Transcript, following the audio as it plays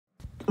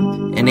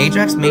in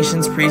Ajax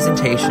Mason's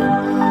presentation.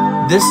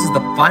 This is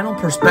the final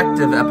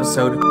perspective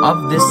episode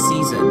of this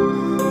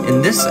season.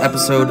 In this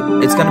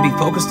episode, it's going to be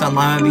focused on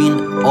Lima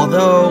Bean,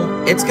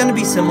 although it's going to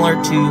be similar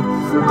to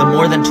the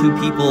more than two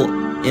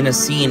people in a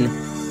scene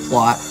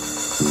plot.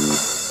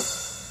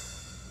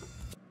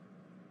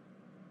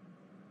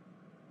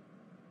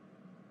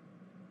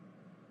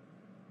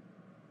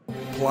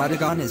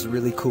 Plotagon is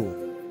really cool.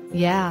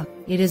 Yeah,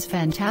 it is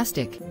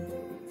fantastic.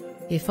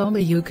 If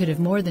only you could have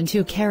more than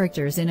two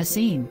characters in a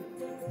scene.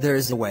 There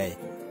is a way.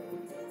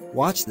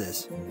 Watch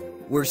this.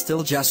 We're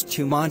still just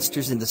two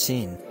monsters in the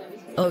scene.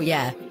 Oh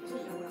yeah.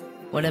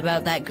 What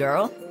about that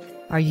girl?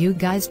 Are you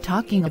guys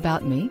talking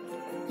about me?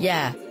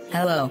 Yeah,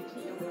 hello.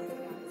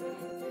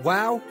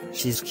 Wow,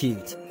 she's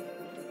cute.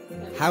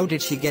 How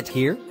did she get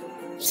here?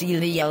 See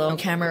the yellow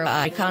camera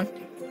icon?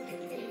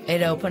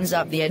 It opens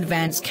up the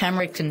advanced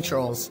camera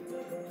controls.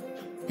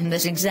 In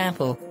this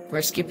example,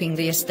 we're skipping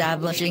the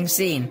establishing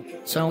scene,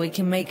 so we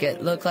can make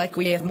it look like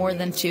we have more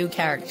than two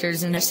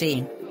characters in a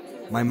scene.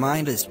 My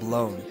mind is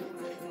blown.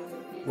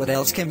 What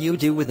else can you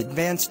do with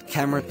advanced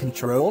camera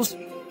controls?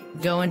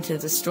 Go into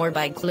the store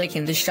by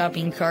clicking the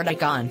shopping cart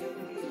icon.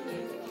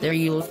 There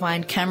you will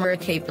find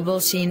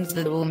camera-capable scenes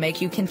that will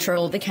make you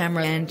control the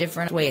camera in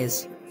different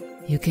ways.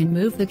 You can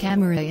move the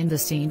camera in the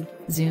scene,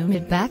 zoom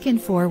it back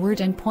and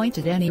forward and point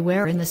it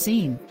anywhere in the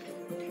scene.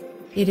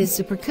 It is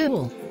super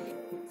cool.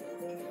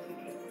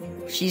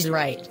 She's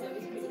right.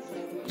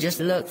 Just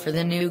look for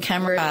the new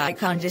camera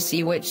icon to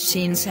see which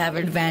scenes have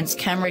advanced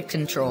camera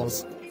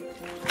controls.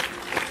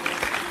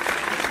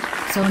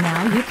 So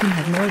now you can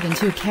have more than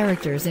two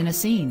characters in a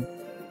scene.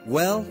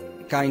 Well,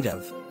 kind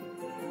of.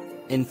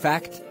 In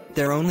fact,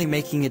 they're only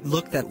making it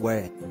look that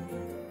way.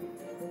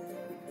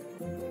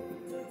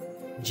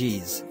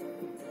 Geez.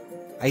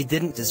 I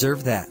didn't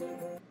deserve that.